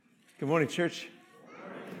Good morning, church.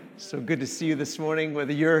 So good to see you this morning.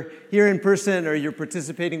 Whether you're here in person or you're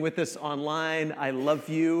participating with us online, I love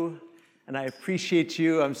you and I appreciate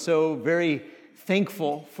you. I'm so very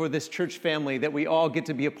thankful for this church family that we all get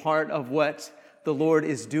to be a part of what the Lord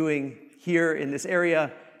is doing here in this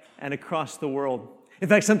area and across the world. In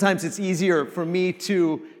fact, sometimes it's easier for me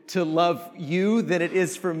to love you than it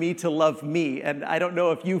is for me to love me. And I don't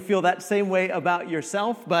know if you feel that same way about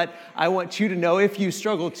yourself, but I want you to know, if you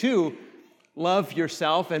struggle to love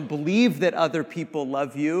yourself and believe that other people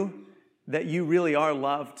love you, that you really are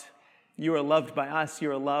loved. You are loved by us.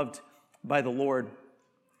 You are loved by the Lord.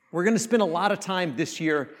 We're going to spend a lot of time this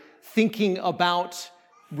year thinking about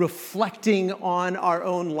reflecting on our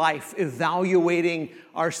own life, evaluating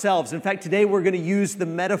ourselves. In fact, today we're going to use the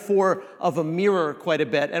metaphor of a mirror quite a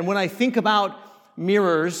bit. And when I think about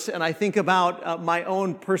mirrors, and I think about my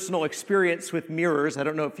own personal experience with mirrors, I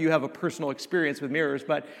don't know if you have a personal experience with mirrors,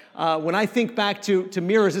 but when I think back to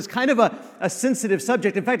mirrors, it's kind of a sensitive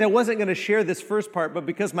subject. In fact, I wasn't going to share this first part, but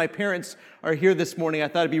because my parents are here this morning, I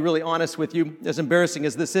thought I'd be really honest with you, as embarrassing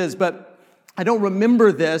as this is. But I don't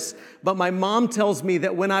remember this, but my mom tells me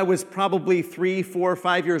that when I was probably 3, 4,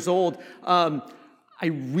 5 years old, I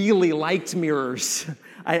really liked mirrors.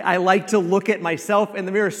 I liked to look at myself in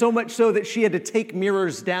the mirror, so much so that she had to take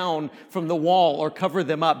mirrors down from the wall or cover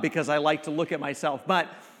them up because I liked to look at myself. But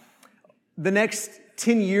the next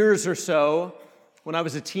 10 years or so, when I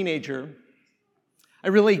was a teenager, I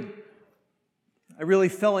really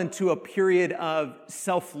fell into a period of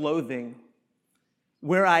self-loathing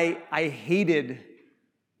where I hated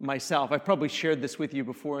myself. I've probably shared this with you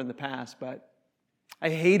before in the past, but I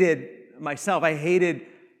hated myself. I hated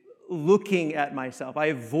looking at myself. I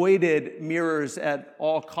avoided mirrors at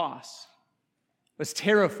all costs. I was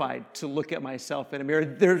terrified to look at myself in a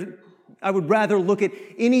mirror. I would rather look at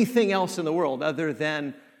anything else in the world other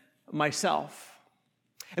than myself.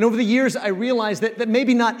 And over the years, I realized that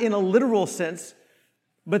maybe not in a literal sense,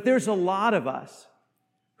 but there's a lot of us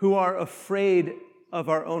who are afraid of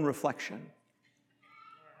our own reflection.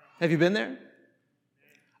 Have you been there?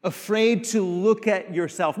 Afraid to look at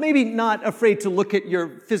yourself. Maybe not afraid to look at your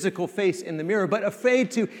physical face in the mirror, but afraid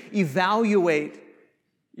to evaluate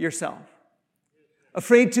yourself.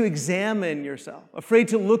 Afraid to examine yourself. Afraid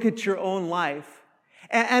to look at your own life.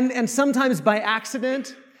 And sometimes by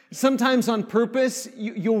accident, sometimes on purpose,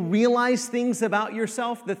 you'll realize things about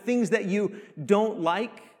yourself, the things that you don't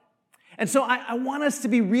like. And so I want us to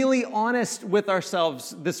be really honest with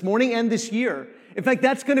ourselves this morning and this year. In fact,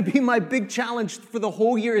 that's going to be my big challenge for the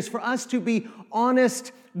whole year, is for us to be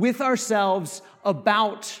honest with ourselves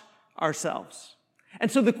about ourselves.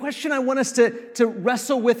 And so the question I want us to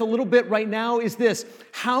wrestle with a little bit right now is this: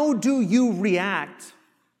 how do you react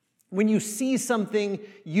when you see something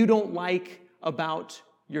you don't like about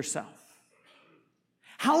yourself?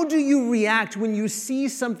 How do you react when you see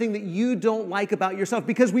something that you don't like about yourself?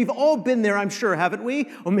 Because we've all been there, I'm sure, haven't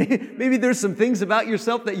we? Or maybe there's some things about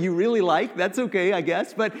yourself that you really like. That's okay, I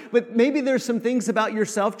guess. But maybe there's some things about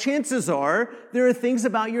yourself. Chances are there are things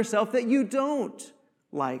about yourself that you don't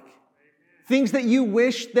like. Things that you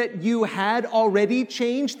wish that you had already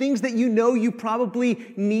changed. Things that you know you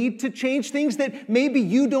probably need to change. Things that maybe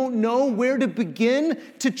you don't know where to begin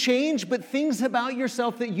to change, but things about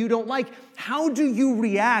yourself that you don't like. How do you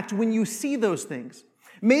react when you see those things?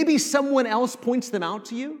 Maybe someone else points them out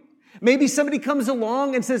to you. Maybe somebody comes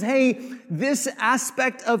along and says, hey, this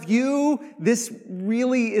aspect of you, this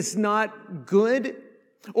really is not good.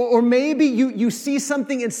 Or maybe you see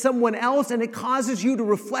something in someone else and it causes you to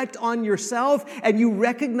reflect on yourself and you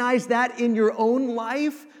recognize that in your own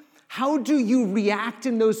life. How do you react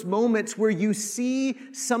in those moments where you see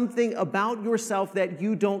something about yourself that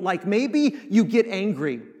you don't like? Maybe you get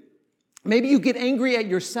angry. Maybe you get angry at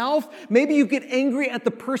yourself. Maybe you get angry at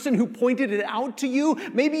the person who pointed it out to you.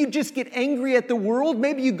 Maybe you just get angry at the world.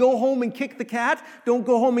 Maybe you go home and kick the cat. Don't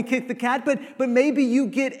go home and kick the cat, but maybe you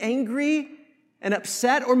get angry and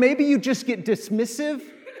upset, or maybe you just get dismissive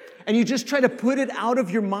and you just try to put it out of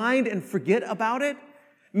your mind and forget about it.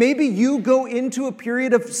 Maybe you go into a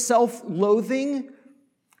period of self-loathing.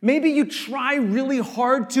 Maybe you try really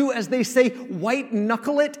hard to, as they say, white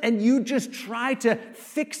knuckle it, and you just try to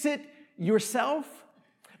fix it yourself.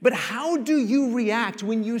 But how do you react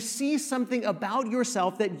when you see something about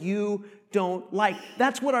yourself that you don't like?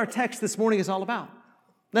 That's what our text this morning is all about.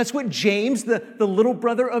 That's what James, the little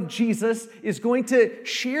brother of Jesus, is going to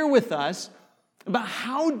share with us about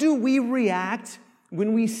how do we react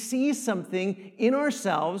when we see something in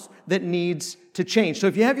ourselves that needs to change. So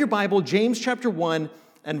if you have your Bible, James chapter 1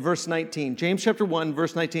 and verse 19. James chapter 1,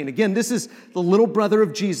 verse 19. Again, this is the little brother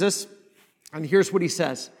of Jesus, and here's what he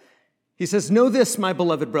says. He says, "Know this, my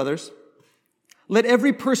beloved brothers. Let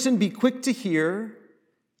every person be quick to hear,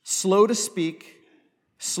 slow to speak,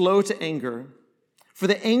 slow to anger. For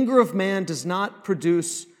the anger of man does not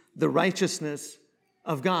produce the righteousness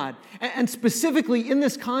of God." And specifically in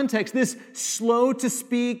this context, this slow to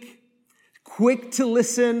speak, quick to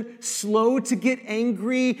listen, slow to get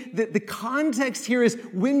angry, the context here is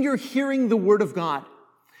when you're hearing the word of God.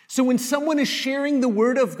 So when someone is sharing the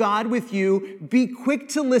word of God with you, be quick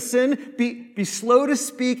to listen, be slow to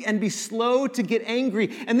speak, and be slow to get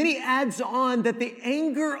angry. And then he adds on that the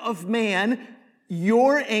anger of man,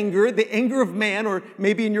 your anger, the anger of man, or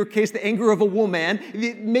maybe in your case, the anger of a woman,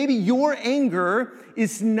 maybe your anger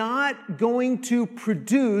is not going to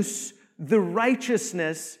produce the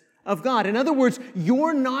righteousness of God. In other words,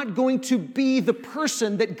 you're not going to be the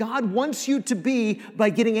person that God wants you to be by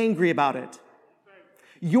getting angry about it.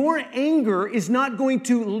 Your anger is not going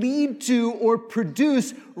to lead to or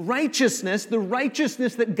produce righteousness, the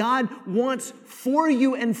righteousness that God wants for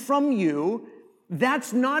you and from you.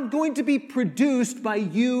 That's not going to be produced by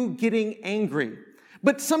you getting angry.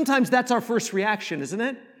 But sometimes that's our first reaction, isn't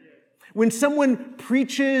it? When someone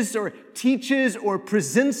preaches or teaches or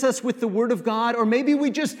presents us with the Word of God, or maybe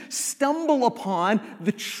we just stumble upon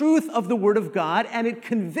the truth of the Word of God and it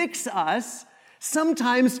convicts us,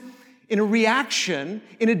 sometimes in a reaction,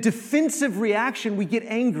 in a defensive reaction, we get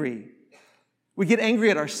angry. We get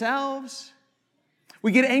angry at ourselves.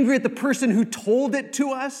 We get angry at the person who told it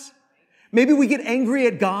to us. Maybe we get angry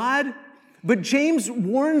at God. But James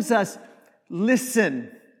warns us,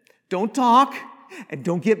 listen, don't talk and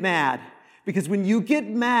don't get mad. Because when you get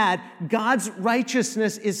mad, God's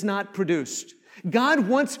righteousness is not produced. God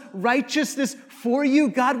wants righteousness for you.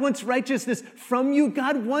 God wants righteousness from you.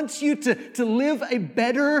 God wants you to live a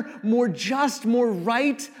better, more just, more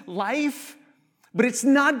right life. But it's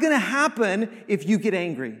not going to happen if you get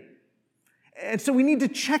angry. And so we need to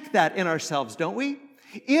check that in ourselves, don't we?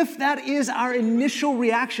 If that is our initial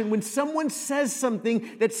reaction when someone says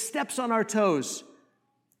something that steps on our toes,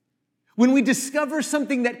 when we discover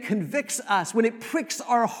something that convicts us, when it pricks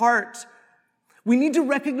our heart, we need to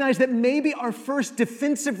recognize that maybe our first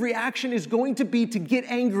defensive reaction is going to be to get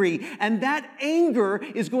angry, and that anger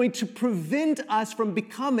is going to prevent us from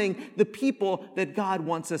becoming the people that God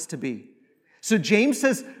wants us to be. So James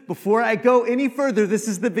says, before I go any further, this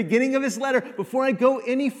is the beginning of his letter, before I go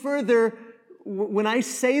any further, when I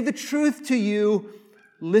say the truth to you,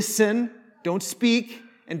 listen, don't speak,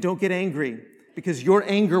 and don't get angry, because your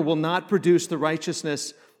anger will not produce the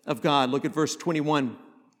righteousness of God. Look at verse 21.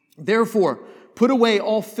 Therefore, put away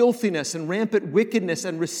all filthiness and rampant wickedness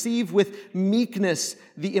and receive with meekness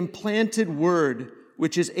the implanted word,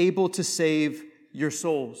 which is able to save your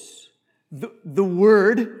souls. The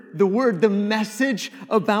word, the message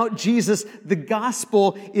about Jesus, the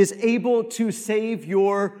gospel is able to save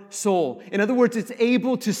your soul. In other words, it's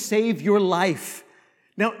able to save your life.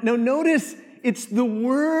 Now notice it's the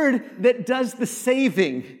word that does the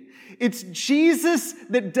saving. It's Jesus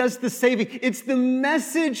that does the saving. It's the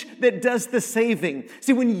message that does the saving.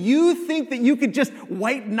 See, when you think that you could just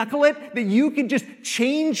white knuckle it, that you could just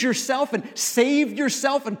change yourself and save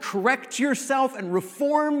yourself and correct yourself and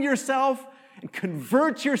reform yourself and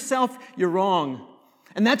convert yourself, you're wrong.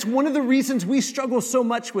 And that's one of the reasons we struggle so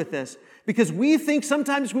much with this. Because we think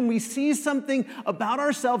sometimes when we see something about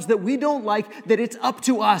ourselves that we don't like, that it's up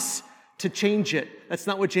to us to change it. That's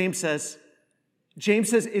not what James says. James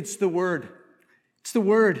says it's the word. It's the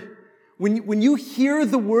word. When you hear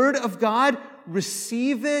the word of God,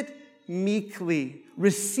 receive it meekly.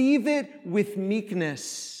 Receive it with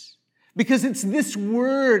meekness. Because it's this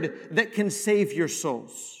word that can save your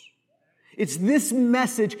souls. It's this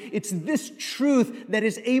message, it's this truth that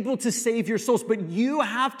is able to save your souls. But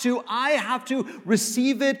I have to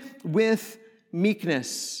receive it with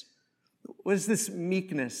meekness. What is this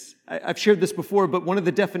meekness? I've shared this before, but one of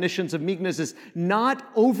the definitions of meekness is not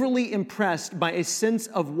overly impressed by a sense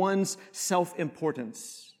of one's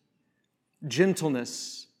self-importance,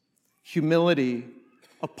 gentleness, humility,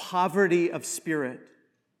 a poverty of spirit.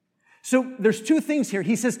 So there's two things here.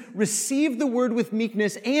 He says, receive the word with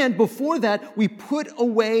meekness, and before that, we put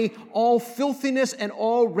away all filthiness and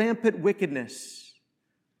all rampant wickedness.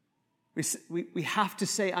 We have to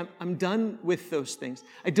say, I'm done with those things.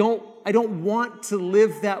 I don't want to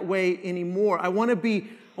live that way anymore. I want to be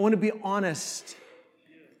honest.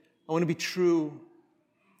 I want to be true.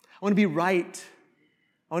 I want to be right.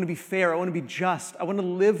 I want to be fair. I want to be just. I want to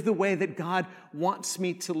live the way that God wants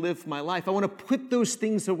me to live my life. I want to put those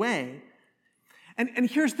things away. And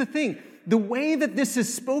here's the thing. The way that this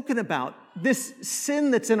is spoken about, this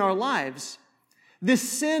sin that's in our lives, this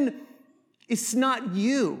sin, it's not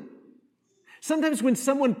you. Sometimes when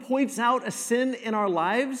someone points out a sin in our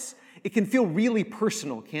lives, it can feel really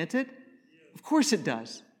personal, can't it? Of course it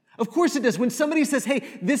does. Of course it does. When somebody says, hey,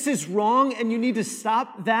 this is wrong and you need to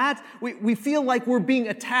stop that, we feel like we're being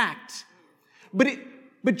attacked.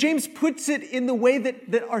 But James puts it in the way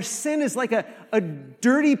that our sin is like a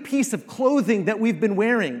dirty piece of clothing that we've been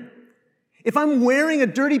wearing. If I'm wearing a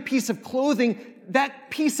dirty piece of clothing,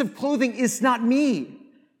 that piece of clothing is not me.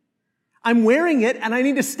 I'm wearing it and I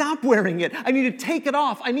need to stop wearing it. I need to take it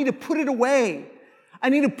off. I need to put it away. I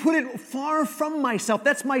need to put it far from myself.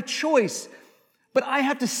 That's my choice. But I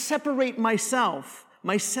have to separate myself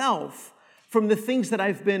from the things that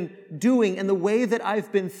I've been doing and the way that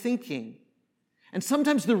I've been thinking. And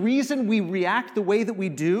sometimes the reason we react the way that we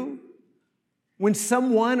do, when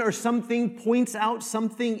someone or something points out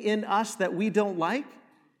something in us that we don't like,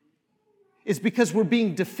 is because we're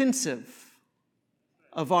being defensive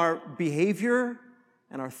of our behavior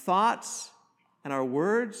and our thoughts and our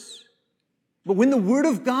words. But when the Word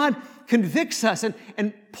of God convicts us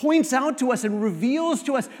and points out to us and reveals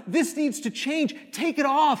to us, this needs to change, take it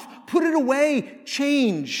off, put it away,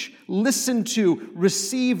 change, listen to,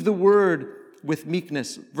 receive the Word with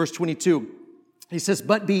meekness. Verse 22, he says,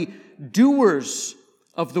 but be doers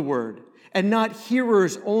of the Word and not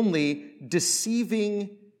hearers only,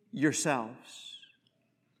 deceiving yourselves.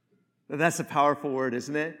 That's a powerful word,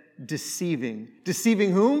 isn't it? Deceiving.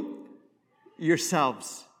 Deceiving whom?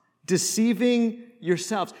 Yourselves. Deceiving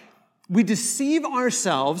yourselves. We deceive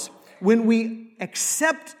ourselves when we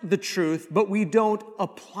accept the truth, but we don't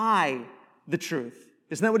apply the truth.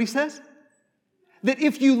 Isn't that what he says? That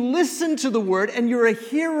if you listen to the word and you're a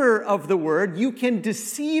hearer of the word, you can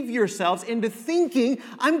deceive yourselves into thinking,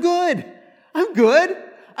 I'm good.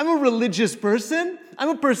 I'm a religious person. I'm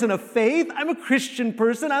a person of faith. I'm a Christian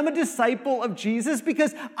person. I'm a disciple of Jesus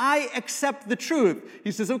because I accept the truth.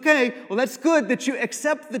 He says, okay, well, that's good that you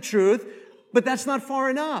accept the truth, but that's not far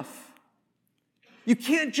enough. You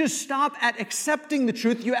can't just stop at accepting the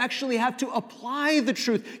truth. You actually have to apply the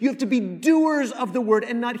truth. You have to be doers of the word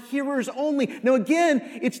and not hearers only. Now,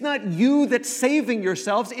 again, it's not you that's saving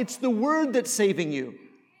yourselves. It's the word that's saving you.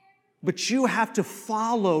 But you have to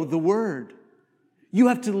follow the word. You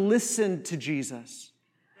have to listen to Jesus.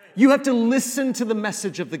 You have to listen to the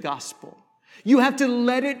message of the gospel. You have to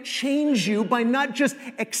let it change you by not just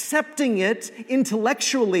accepting it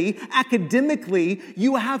intellectually, academically.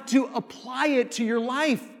 You have to apply it to your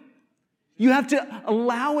life. You have to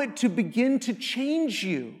allow it to begin to change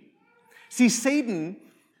you. See, Satan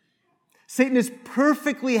is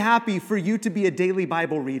perfectly happy for you to be a daily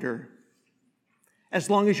Bible reader as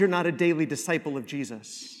long as you're not a daily disciple of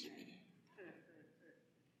Jesus.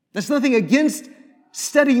 That's nothing against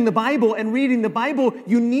studying the Bible and reading the Bible.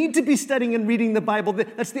 You need to be studying and reading the Bible.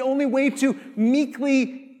 That's the only way to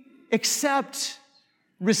meekly accept,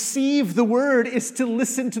 receive the word is to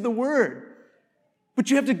listen to the word. But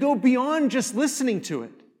you have to go beyond just listening to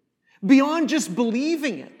it, beyond just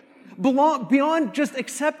believing it, beyond just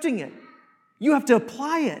accepting it. You have to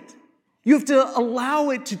apply it. You have to allow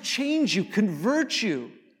it to change you, convert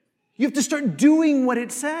you. You have to start doing what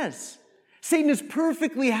it says. Satan is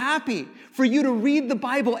perfectly happy for you to read the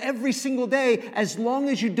Bible every single day as long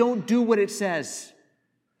as you don't do what it says.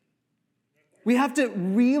 We have to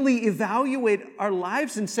really evaluate our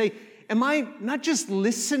lives and say, am I not just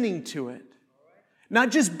listening to it, not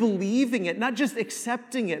just believing it, not just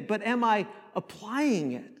accepting it, but am I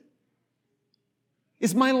applying it?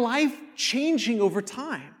 Is my life changing over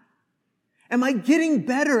time? Am I getting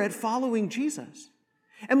better at following Jesus?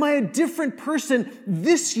 Am I a different person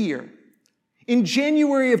this year, in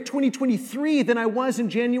January of 2023, than I was in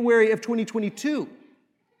January of 2022?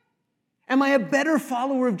 Am I a better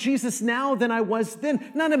follower of Jesus now than I was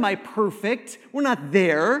then? Not am I perfect. We're not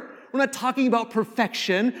there. We're not talking about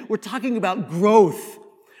perfection. We're talking about growth.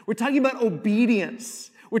 We're talking about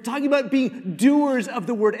obedience. We're talking about being doers of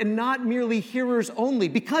the word and not merely hearers only.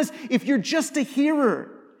 Because if you're just a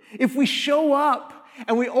hearer, if we show up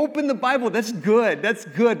and we open the Bible, that's good,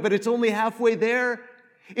 but it's only halfway there.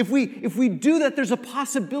 If we do that, there's a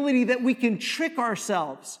possibility that we can trick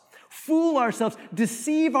ourselves, fool ourselves,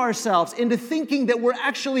 deceive ourselves into thinking that we're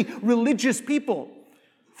actually religious people,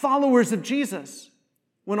 followers of Jesus,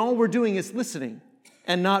 when all we're doing is listening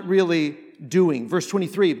and not really doing. Verse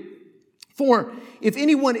 23, for if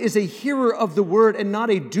anyone is a hearer of the word and not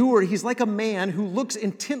a doer, he's like a man who looks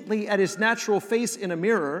intently at his natural face in a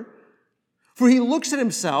mirror. For he looks at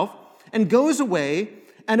himself and goes away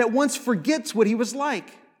and at once forgets what he was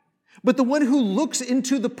like. But the one who looks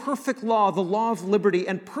into the perfect law, the law of liberty,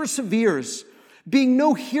 and perseveres, being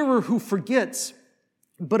no hearer who forgets,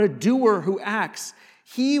 but a doer who acts,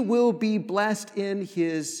 He will be blessed in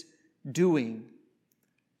his doing.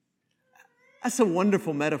 That's a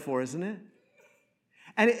wonderful metaphor, isn't it?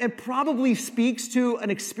 And it probably speaks to an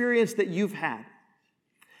experience that you've had.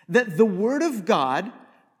 That the Word of God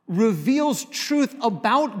reveals truth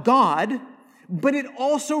about God, but it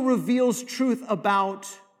also reveals truth about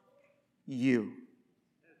you.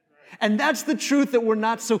 And that's the truth that we're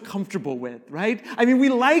not so comfortable with, right? I mean, we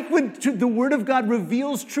like when the Word of God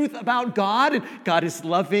reveals truth about God. And God is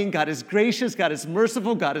loving, God is gracious, God is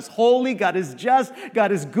merciful, God is holy, God is just,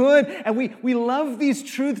 God is good. And we love these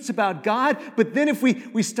truths about God. But then if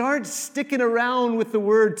we start sticking around with the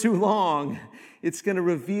Word too long, it's going to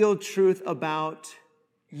reveal truth about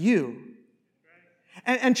you.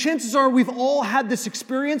 And chances are we've all had this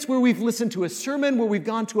experience where we've listened to a sermon, where we've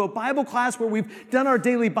gone to a Bible class, where we've done our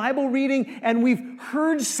daily Bible reading, and we've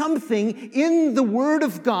heard something in the Word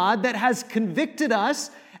of God that has convicted us,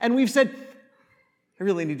 and we've said, I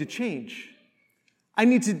really need to change. I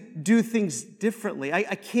need to do things differently.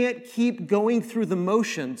 I can't keep going through the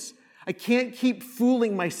motions. I can't keep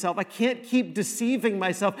fooling myself. I can't keep deceiving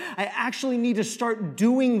myself. I actually need to start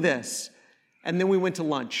doing this. And then we went to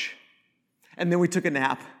lunch. And then we took a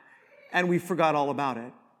nap, and we forgot all about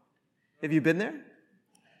it. Have you been there?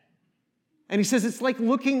 And he says it's like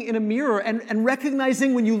looking in a mirror and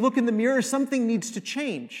recognizing when you look in the mirror, something needs to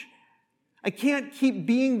change. I can't keep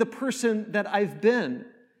being the person that I've been.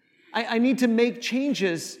 I need to make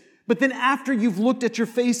changes. But then after you've looked at your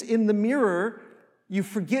face in the mirror, you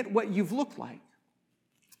forget what you've looked like.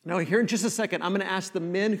 Now, here in just a second, I'm going to ask the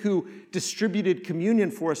men who distributed communion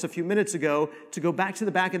for us a few minutes ago to go back to the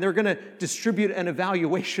back, and they're going to distribute an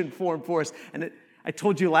evaluation form for us. And I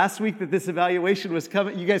told you last week that this evaluation was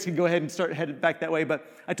coming. You guys can go ahead and start headed back that way, but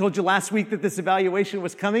I told you last week that this evaluation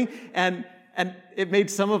was coming, and it made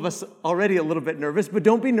some of us already a little bit nervous, but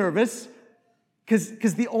don't be nervous,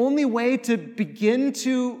 because the only way to begin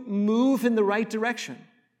to move in the right direction,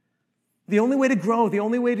 the only way to grow, the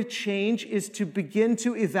only way to change is to begin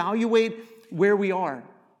to evaluate where we are.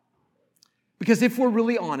 Because if we're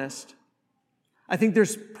really honest, I think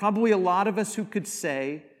there's probably a lot of us who could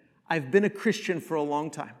say, I've been a Christian for a long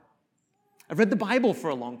time. I've read the Bible for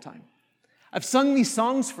a long time. I've sung these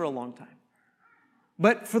songs for a long time.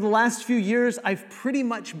 But for the last few years, I've pretty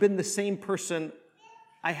much been the same person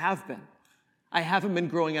I have been. I haven't been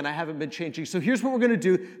growing and I haven't been changing. So here's what we're going to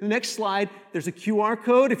do. The next slide, there's a QR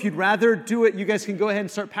code. If you'd rather do it, you guys can go ahead and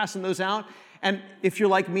start passing those out. And if you're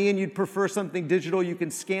like me and you'd prefer something digital, you can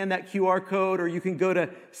scan that QR code, or you can go to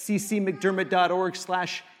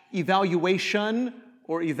ccmcdermott.org/evaluation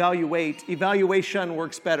or evaluate. Evaluation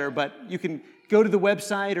works better, but you can go to the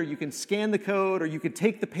website, or you can scan the code, or you can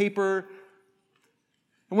take the paper.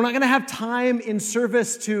 And we're not going to have time in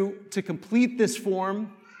service to complete this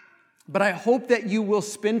form. But I hope that you will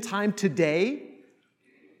spend time today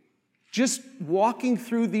just walking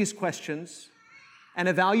through these questions and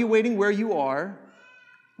evaluating where you are,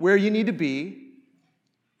 where you need to be,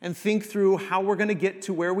 and think through how we're going to get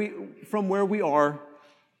to from where we are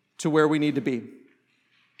to where we need to be.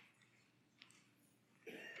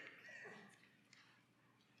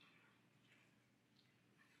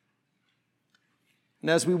 And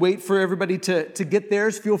as we wait for everybody to get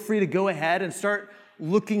theirs, feel free to go ahead and start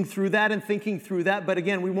looking through that and thinking through that. But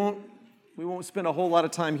again, we won't spend a whole lot of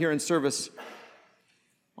time here in service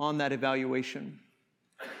on that evaluation.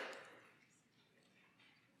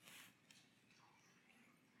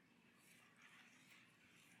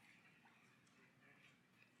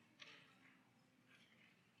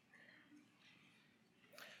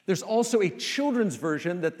 There's also a children's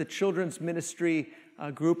version that the children's ministry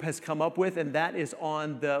group has come up with, and that is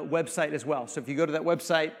on the website as well. So if you go to that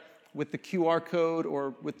website with the QR code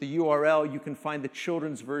or with the URL, you can find the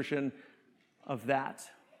children's version of that.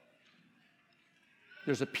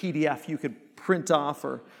 There's a PDF you could print off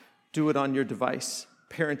or do it on your device.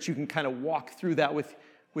 Parents, you can kind of walk through that with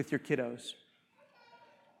your kiddos.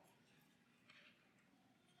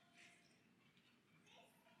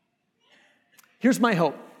 Here's my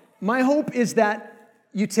hope. My hope is that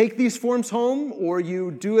you take these forms home, or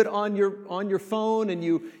you do it on your phone and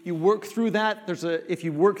you work through that. If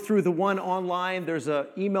you work through the one online, there's an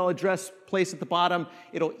email address place at the bottom.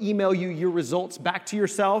 It'll email you your results back to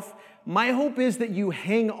yourself. My hope is that you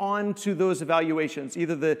hang on to those evaluations,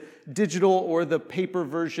 either the digital or the paper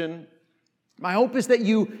version. My hope is that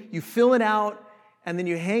you fill it out and then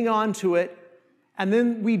you hang on to it, and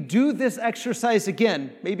then we do this exercise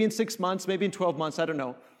again, maybe in 6 months, maybe in 12 months, I don't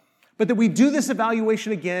know. But that we do this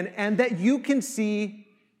evaluation again, and that you can see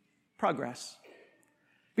progress.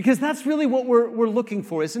 Because that's really what we're looking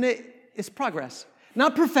for, isn't it? It's progress.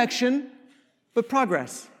 Not perfection, but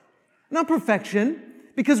progress. Not perfection,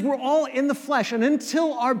 because we're all in the flesh. And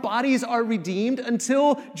until our bodies are redeemed,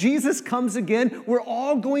 until Jesus comes again, we're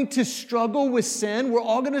all going to struggle with sin. We're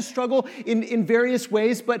all going to struggle in various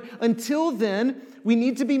ways. But until then, we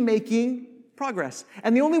need to be making progress.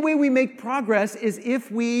 And the only way we make progress is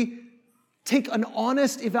if we take an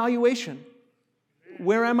honest evaluation.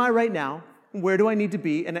 Where am I right now? Where do I need to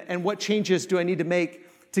be? And what changes do I need to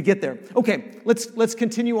make to get there? Okay, let's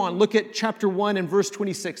continue on. Look at chapter 1 and verse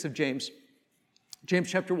 26 of James.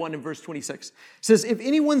 James chapter 1 and verse 26. It says, if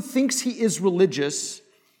anyone thinks he is religious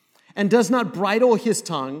and does not bridle his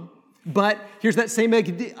tongue, but, here's that same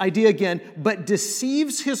idea again, but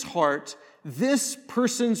deceives his heart, this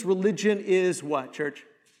person's religion is what, church?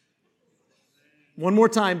 One more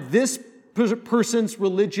time. This person's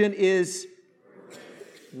religion is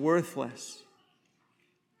worthless.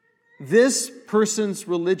 This person's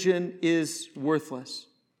religion is worthless.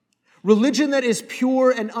 Religion that is pure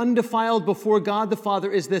and undefiled before God the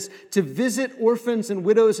Father is this: to visit orphans and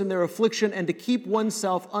widows in their affliction and to keep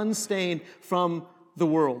oneself unstained from the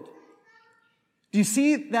world. Do you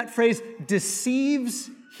see that phrase, deceives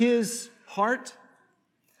his heart?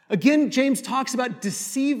 Again, James talks about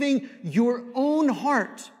deceiving your own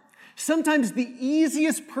heart. Sometimes the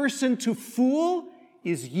easiest person to fool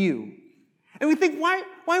is you. And we think,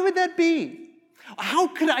 why would that be? How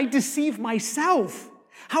could I deceive myself?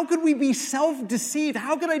 How could we be self-deceived?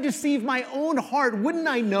 How could I deceive my own heart? Wouldn't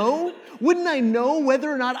I know? Wouldn't I know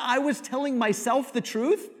whether or not I was telling myself the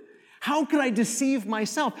truth? How could I deceive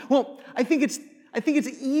myself? Well, I think it's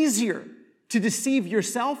easier to deceive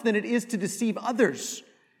yourself than it is to deceive others.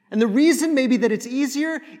 And the reason maybe that it's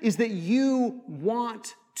easier is that you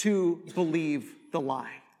want to believe the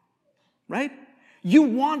lie, right? You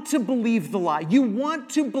want to believe the lie. You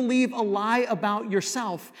want to believe a lie about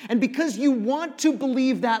yourself. And because you want to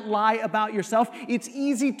believe that lie about yourself, it's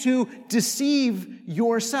easy to deceive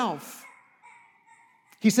yourself.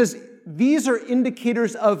 He says, these are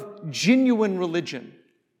indicators of genuine religion.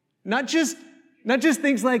 Not just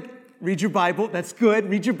things like read your Bible, that's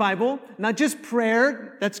good, read your Bible. Not just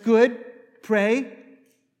prayer, that's good, pray.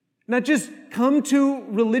 Not just come to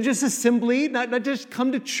religious assembly, not just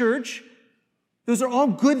come to church. Those are all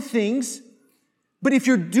good things. But if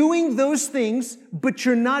you're doing those things, but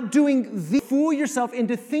you're not fool yourself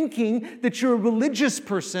into thinking that you're a religious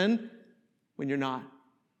person when you're not.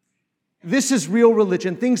 This is real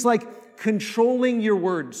religion. Things like controlling your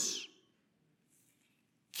words,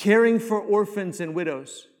 caring for orphans and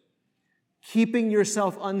widows, keeping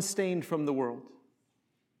yourself unstained from the world.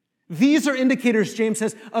 These are indicators, James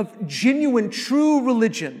says, of genuine, true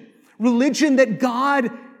religion. Religion that God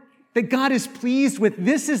is pleased with.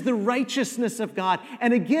 This is the righteousness of God.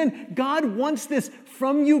 And again, God wants this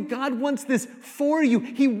from you. God wants this for you.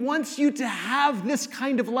 He wants you to have this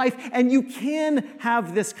kind of life, and you can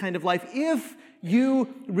have this kind of life if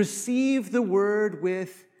you receive the word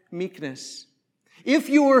with meekness. If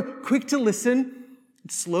you're quick to listen,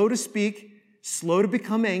 slow to speak, slow to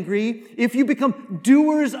become angry, if you become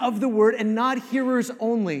doers of the word and not hearers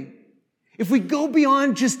only, if we go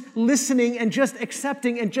beyond just listening and just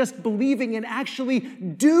accepting and just believing and actually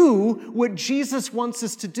do what Jesus wants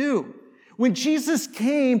us to do. When Jesus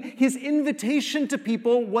came, his invitation to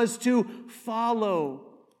people was to follow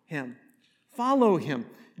him. Follow him.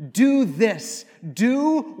 Do this.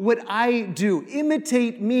 Do what I do.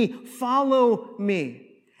 Imitate me. Follow me.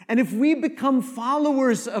 And if we become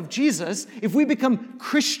followers of Jesus, if we become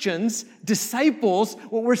Christians, disciples,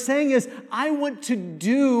 what we're saying is, I want to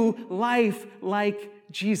do life like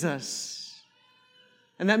Jesus.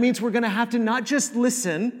 And that means we're going to have to not just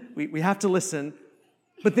listen, we have to listen,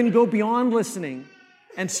 but then go beyond listening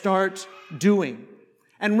and start doing.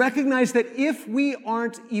 And recognize that if we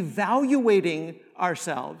aren't evaluating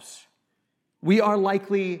ourselves, we are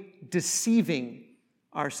likely deceiving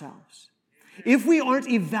ourselves. If we aren't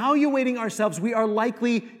evaluating ourselves, we are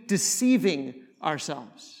likely deceiving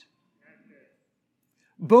ourselves.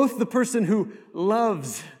 Both the person who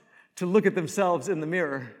loves to look at themselves in the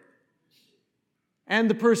mirror and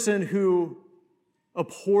the person who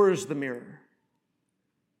abhors the mirror,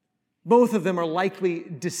 both of them are likely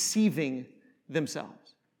deceiving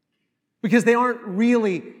themselves because they aren't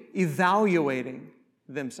really evaluating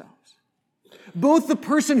themselves. Both the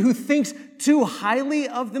person who thinks too highly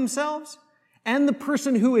of themselves and the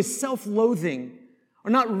person who is self-loathing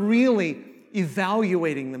are not really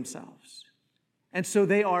evaluating themselves. And so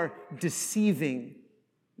they are deceiving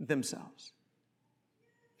themselves.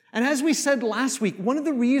 And as we said last week, one of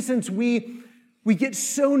the reasons we get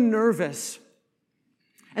so nervous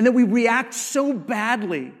and that we react so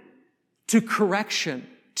badly to correction,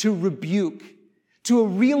 to rebuke, to a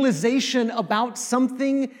realization about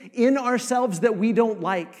something in ourselves that we don't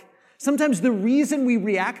like. Sometimes the reason we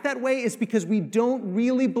react that way is because we don't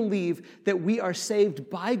really believe that we are saved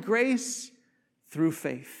by grace through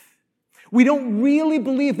faith. We don't really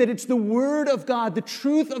believe that it's the Word of God, the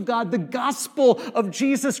truth of God, the gospel of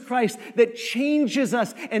Jesus Christ that changes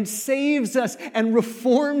us and saves us and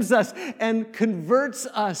reforms us and converts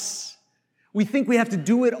us. We think we have to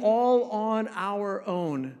do it all on our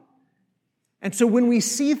own. And so when we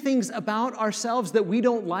see things about ourselves that we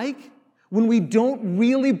don't like, when we don't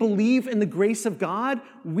really believe in the grace of God,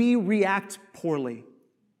 we react poorly.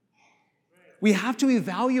 We have to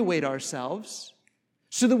evaluate ourselves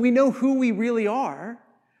so that we know who we really are,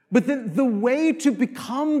 but the way to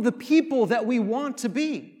become the people that we want to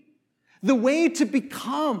be, the way to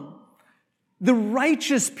become the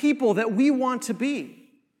righteous people that we want to be,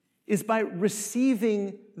 is by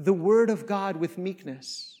receiving the Word of God with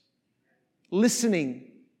meekness,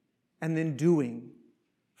 listening, and then doing.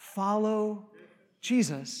 Follow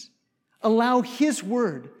Jesus. Allow His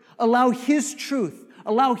Word, allow His truth,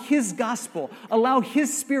 allow His gospel, allow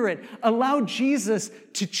His Spirit, allow Jesus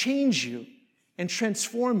to change you and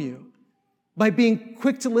transform you by being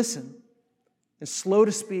quick to listen and slow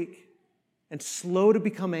to speak and slow to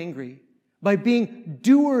become angry, by being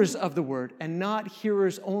doers of the word and not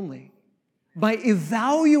hearers only, by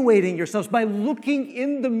evaluating yourselves, by looking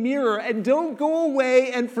in the mirror, and don't go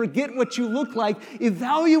away and forget what you look like.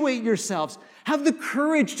 Evaluate yourselves. Have the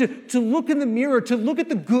courage to look in the mirror, to look at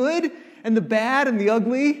the good and the bad and the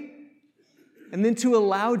ugly, and then to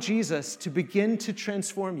allow Jesus to begin to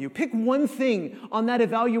transform you. Pick one thing on that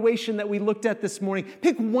evaluation that we looked at this morning.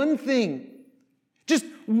 Pick one thing, just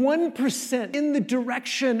 1% in the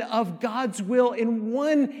direction of God's will in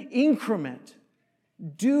one increment.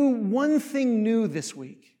 Do one thing new this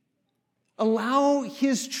week. Allow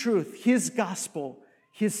His truth, His gospel,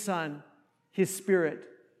 His Son, His Spirit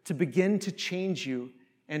to begin to change you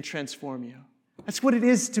and transform you. That's what it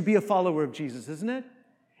is to be a follower of Jesus, isn't it?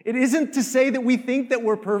 It isn't to say that we think that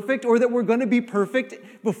we're perfect or that we're going to be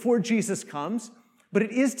perfect before Jesus comes, but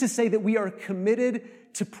it is to say that we are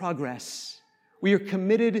committed to progress. We are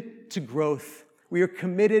committed to growth. We are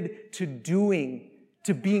committed to doing,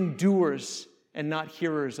 to being doers and not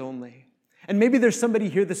hearers only. And maybe there's somebody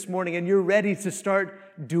here this morning and you're ready to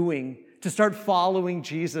start doing, to start following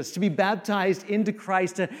Jesus, to be baptized into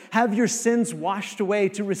Christ, to have your sins washed away,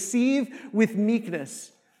 to receive with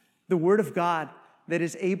meekness the Word of God that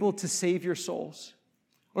is able to save your souls.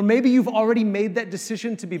 Or maybe you've already made that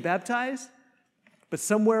decision to be baptized, but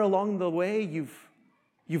somewhere along the way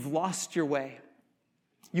you've lost your way.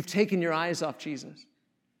 You've taken your eyes off Jesus,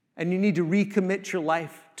 and you need to recommit your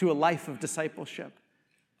life to a life of discipleship.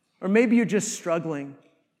 Or maybe you're just struggling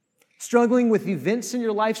with events in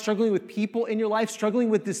your life, struggling with people in your life, struggling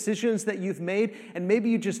with decisions that you've made, and maybe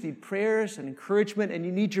you just need prayers and encouragement, and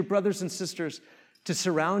you need your brothers and sisters to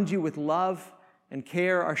surround you with love and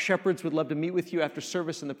care. Our shepherds would love to meet with you after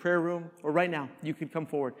service in the prayer room, or right now, you could come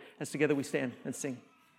forward as together we stand and sing.